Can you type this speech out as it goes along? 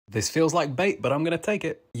This feels like bait, but I'm going to take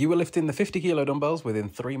it. You were lifting the 50 kilo dumbbells within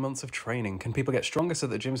 3 months of training. Can people get stronger so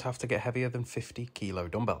that gyms have to get heavier than 50 kilo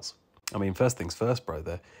dumbbells? I mean, first things first, bro,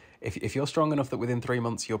 if you're strong enough that within 3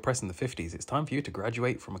 months you're pressing the 50s, it's time for you to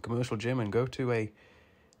graduate from a commercial gym and go to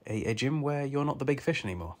a gym where you're not the big fish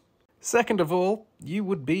anymore. Second of all, you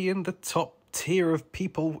would be in the top tier of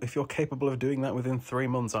people if you're capable of doing that within 3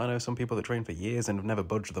 months. I know some people that train for years and have never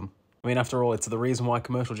budged them. I mean, after all, it's the reason why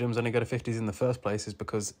commercial gyms only go to 50s in the first place is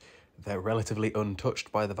because they're relatively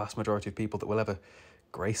untouched by the vast majority of people that will ever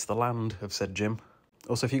grace the land of said gym.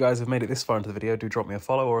 Also, if you guys have made it this far into the video, do drop me a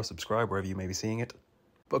follow or a subscribe wherever you may be seeing it.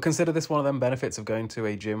 But consider this one of them benefits of going to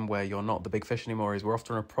a gym where you're not the big fish anymore is we're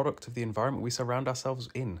often a product of the environment we surround ourselves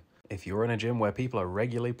in. If you're in a gym where people are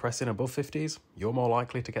regularly pressing above 50s, you're more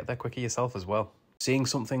likely to get there quicker yourself as well. Seeing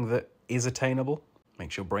something that is attainable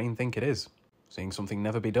makes your brain think it is. Seeing something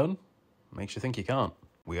never be done makes you think you can't.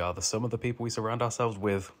 We are the sum of the people we surround ourselves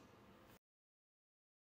with.